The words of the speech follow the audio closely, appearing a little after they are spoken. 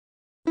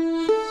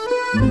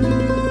It's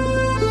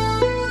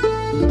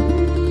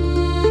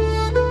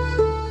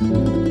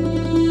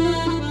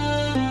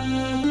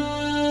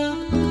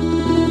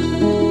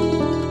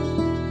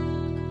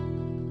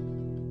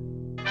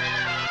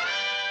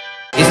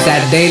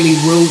that daily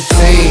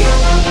routine,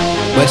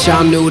 but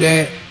y'all knew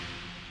that.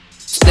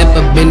 Step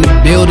up in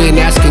the building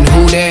asking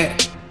who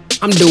that.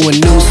 I'm doing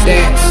new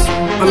stats,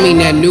 I mean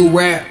that new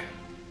rap.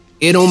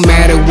 It don't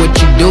matter what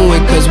you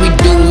doing, cause we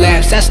do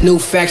laps, that's new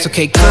facts.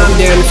 Okay, calm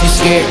down if you're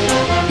scared.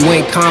 You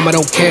ain't calm, I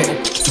don't care.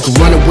 You can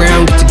run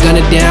around, get your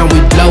gunner down, we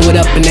blow it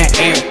up in that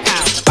air.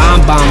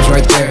 Bombs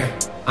right there,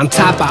 on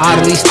top of all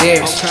of these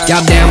stairs.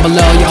 Y'all down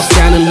below, y'all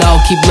standing low.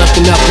 Keep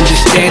looking up and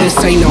just stare,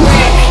 this ain't no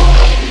hack.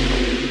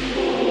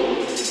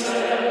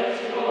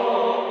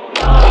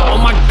 Oh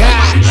my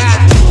God.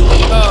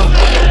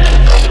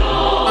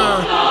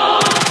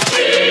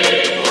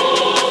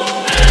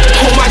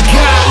 Oh my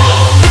God.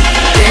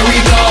 There we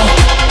go.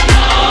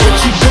 What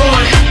you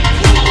doing?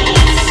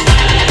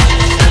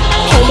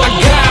 Oh my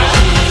God.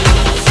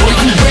 Where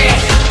you at?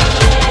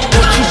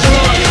 What you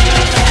doing?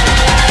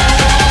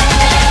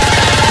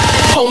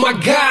 Oh my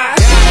God.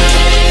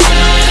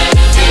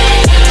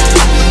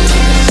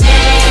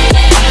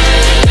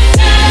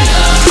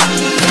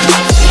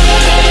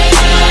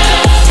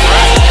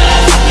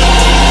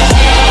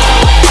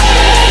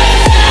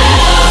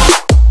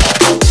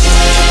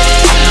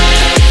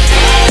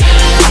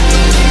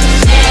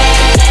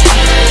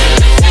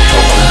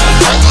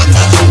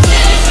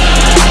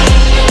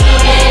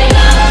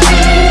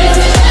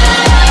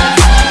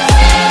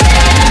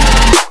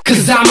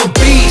 Cause I'm a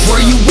beast.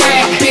 Where you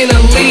at? Been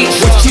unleashed.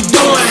 What you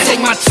doing?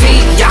 Take my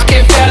teeth. Y'all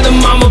can't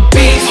fathom I'm a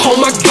beast. Oh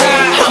my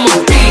God, I'm a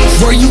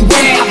beast. Where you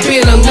at?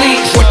 Been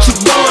unleashed. What you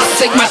doing?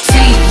 Take my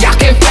teeth. Y'all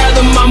can't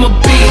fathom I'm a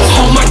beast.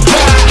 Oh my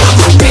God,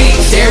 I'm a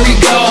beast. There we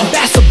go.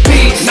 That's a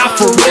beast. Not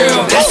for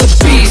real. That's a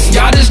beast.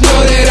 Y'all just know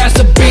that that's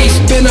a beast.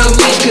 Been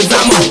unleashed cause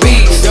I'm a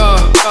beast.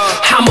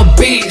 I'm a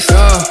beast.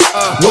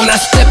 When I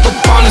step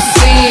up on the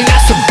scene,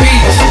 that's a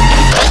beast.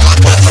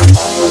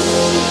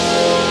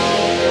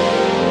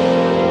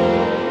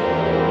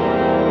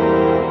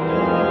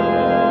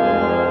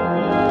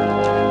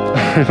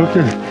 È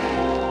proprio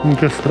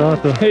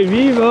incastrato. Sei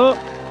vivo?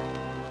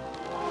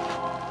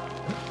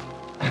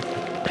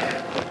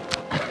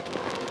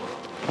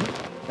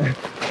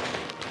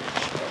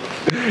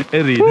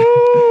 E ride.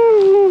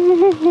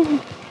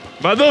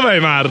 Ma dov'è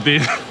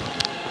Martin?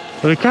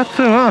 Dove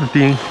cazzo è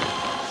Martin?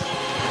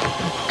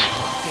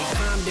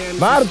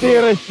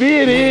 Martin,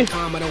 respiri?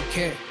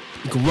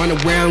 You can run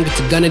around, get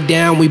your gunner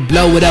down, we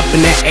blow it up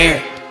in the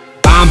air.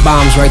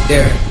 Bombs right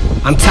there,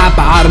 on top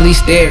of all of these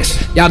stairs.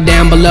 Y'all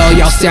down below,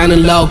 y'all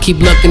standing low. Keep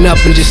looking up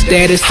and just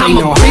stare, this ain't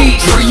no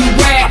beast. Where you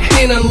at?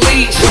 Been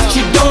unleashed. What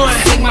you doing?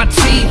 Take my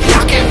teeth.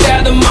 Y'all can't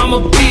fathom I'm a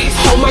beast.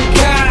 Oh my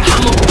God,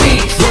 I'm a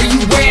beast. Where you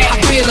at?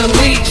 Been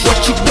unleashed.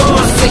 What you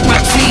doing? Take my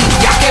teeth.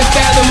 Y'all can't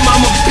fathom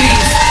I'm a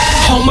beast.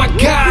 Oh my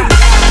God.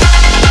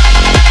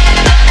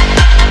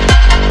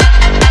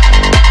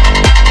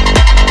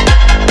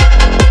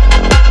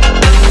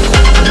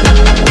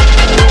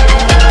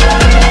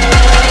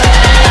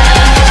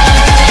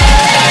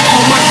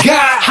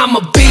 I'm a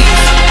beast.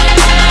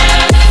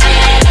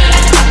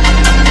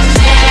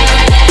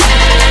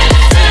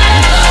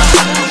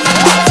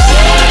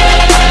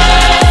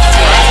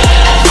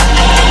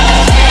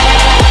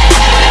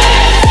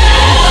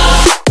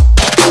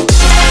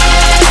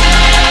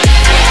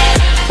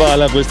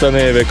 Palla questa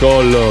neve,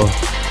 collo.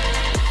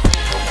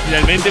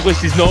 Finalmente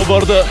questi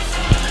snowboard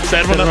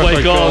servono a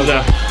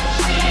qualcosa.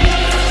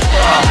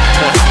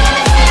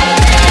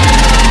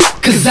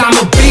 Cause I'm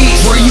a